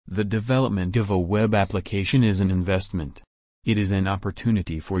The development of a web application is an investment. It is an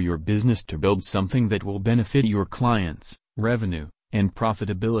opportunity for your business to build something that will benefit your clients, revenue, and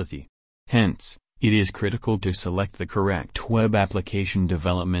profitability. Hence, it is critical to select the correct web application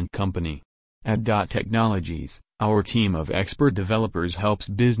development company. At Dot Technologies, our team of expert developers helps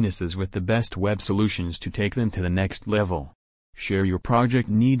businesses with the best web solutions to take them to the next level. Share your project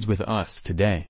needs with us today.